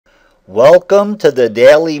Welcome to the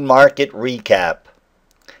Daily Market Recap,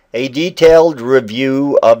 a detailed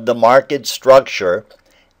review of the market structure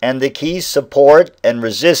and the key support and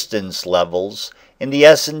resistance levels in the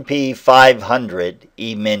S&P 500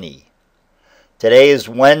 E-mini. Today is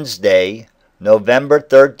Wednesday, November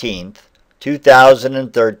 13th,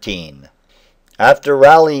 2013. After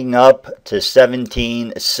rallying up to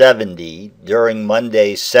 1770 during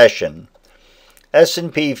Monday's session,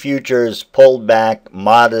 S&P futures pulled back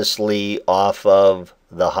modestly off of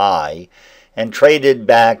the high and traded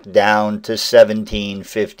back down to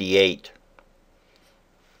 1758.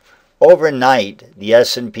 Overnight, the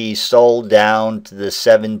S&P sold down to the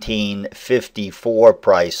 1754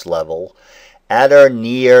 price level at or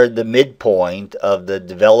near the midpoint of the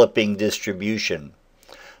developing distribution,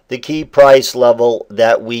 the key price level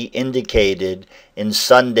that we indicated in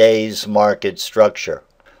Sunday's market structure.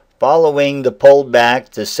 Following the pullback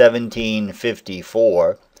to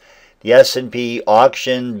 1754, the S&P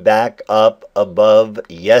auctioned back up above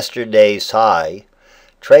yesterday's high,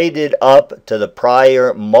 traded up to the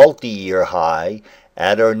prior multi-year high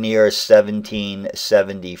at or near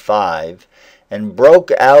 1775, and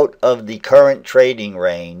broke out of the current trading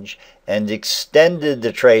range and extended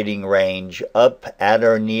the trading range up at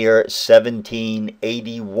or near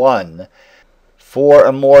 1781. For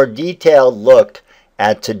a more detailed look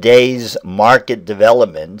at today's market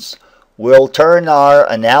developments, we'll turn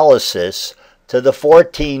our analysis to the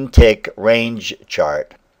 14-tick range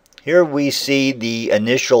chart. Here we see the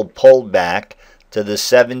initial pullback to the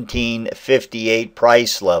 1758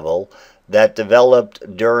 price level that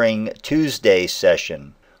developed during Tuesday's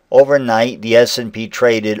session. Overnight, the S&P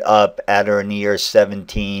traded up at or near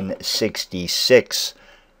 1766.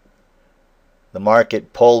 The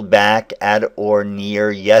market pulled back at or near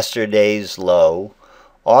yesterday's low,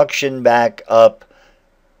 auctioned back up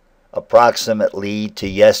approximately to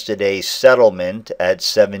yesterday's settlement at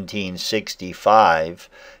 1765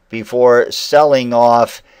 before selling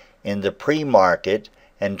off in the pre-market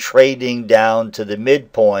and trading down to the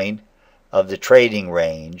midpoint of the trading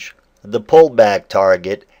range, the pullback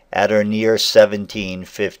target at or near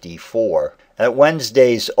 1754. At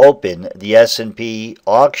Wednesday's open, the S&P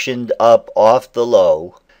auctioned up off the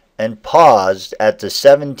low and paused at the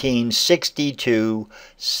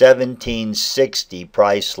 1762-1760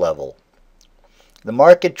 price level. The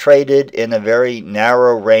market traded in a very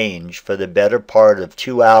narrow range for the better part of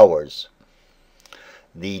 2 hours.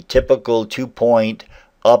 The typical 2-point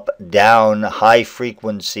up-down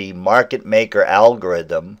high-frequency market maker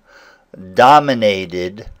algorithm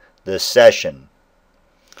dominated the session.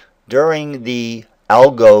 During the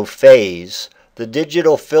algo phase, the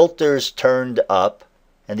digital filters turned up,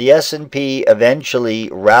 and the S&P eventually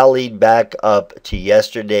rallied back up to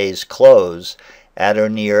yesterday's close at or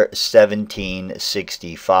near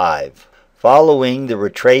 1765. Following the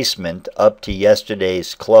retracement up to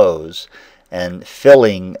yesterday's close and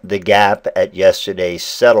filling the gap at yesterday's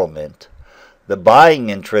settlement, the buying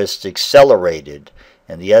interest accelerated,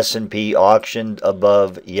 and the S&P auctioned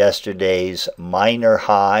above yesterday's minor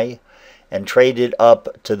high and traded up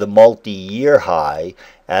to the multi-year high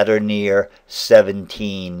at or near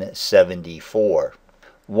 1774.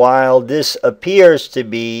 While this appears to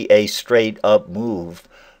be a straight-up move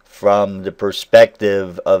from the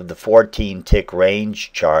perspective of the 14-tick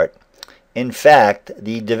range chart, in fact,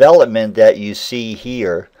 the development that you see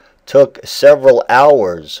here took several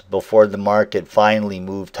hours before the market finally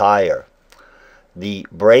moved higher. The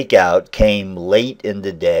breakout came late in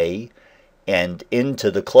the day and into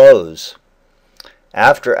the close.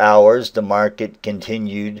 After hours, the market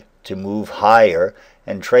continued to move higher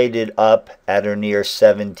and traded up at or near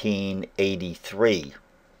 1783.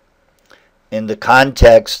 In the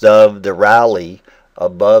context of the rally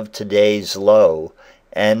above today's low,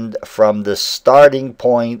 and from the starting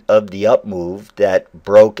point of the up move that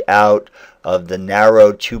broke out of the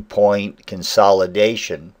narrow 2-point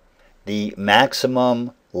consolidation, the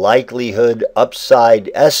maximum likelihood upside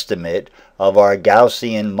estimate of our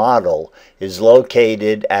Gaussian model is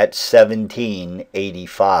located at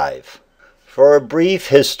 1785. For a brief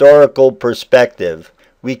historical perspective,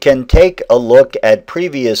 we can take a look at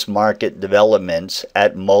previous market developments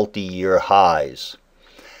at multi-year highs.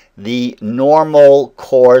 The normal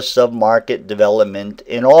course of market development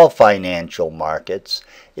in all financial markets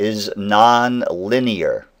is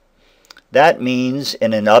non-linear. That means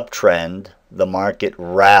in an uptrend, the market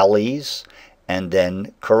rallies and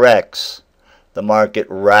then corrects. The market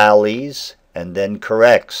rallies and then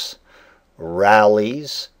corrects,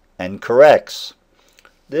 rallies and corrects.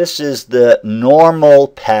 This is the normal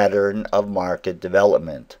pattern of market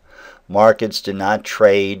development. Markets do not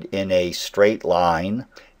trade in a straight line,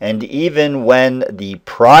 And even when the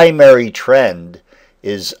primary trend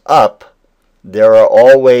is up, there are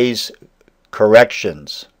always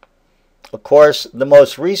corrections. Of course, the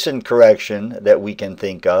most recent correction that we can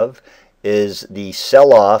think of is the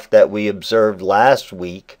sell-off that we observed last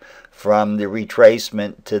week from the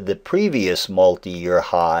retracement to the previous multi-year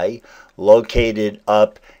high located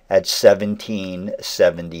up at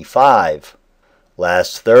 1775.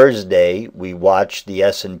 Last Thursday, we watched the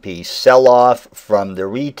S&P sell off from the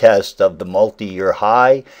retest of the multi-year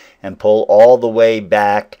high and pull all the way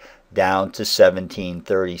back down to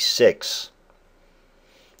 1736.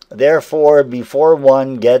 Therefore, before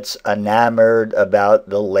one gets enamored about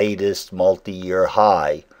the latest multi-year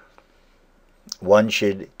high, one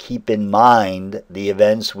should keep in mind the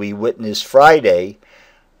events we witnessed Friday,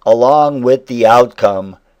 along with the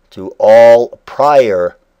outcome to all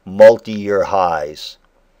prior multi-year highs.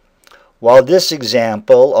 While this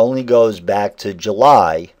example only goes back to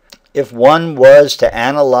July, if one was to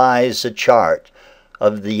analyze a chart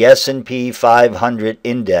of the S&P 500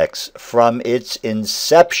 index from its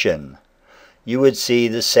inception, you would see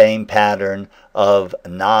the same pattern of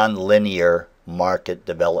nonlinear market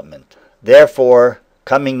development. Therefore,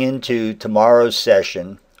 coming into tomorrow's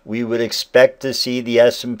session, we would expect to see the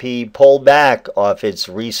S&P pull back off its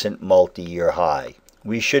recent multi-year high.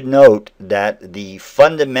 We should note that the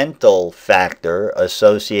fundamental factor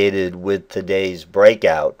associated with today's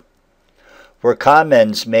breakout were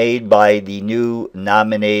comments made by the new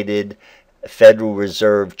nominated Federal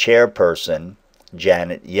Reserve Chairperson,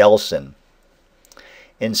 Janet Yellen.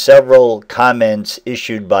 In several comments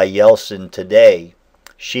issued by Yellen today,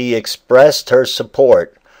 she expressed her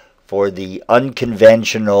support for the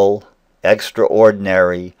unconventional,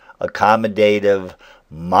 extraordinary, accommodative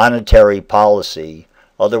monetary policy,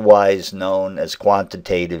 otherwise known as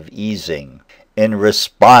quantitative easing. In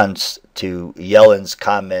response to Yellen's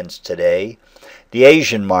comments today, the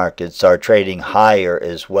Asian markets are trading higher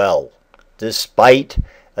as well. Despite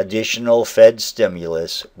additional Fed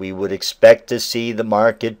stimulus, we would expect to see the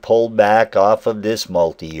market pull back off of this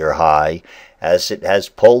multi-year high, as it has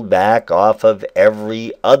pulled back off of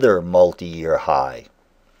every other multi-year high.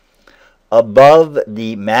 Above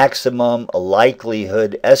the maximum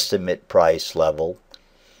likelihood estimate price level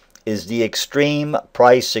is the extreme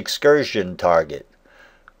price excursion target.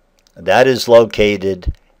 That is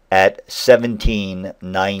located at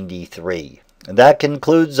 1793. And that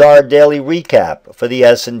concludes our daily recap for the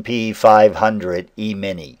S&P 500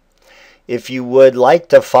 E-mini. If you would like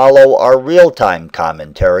to follow our real-time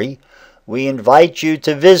commentary, we invite you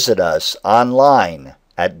to visit us online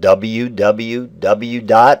at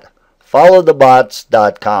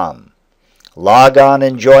www.followthebots.com. Log on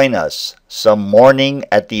and join us some morning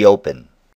at the open.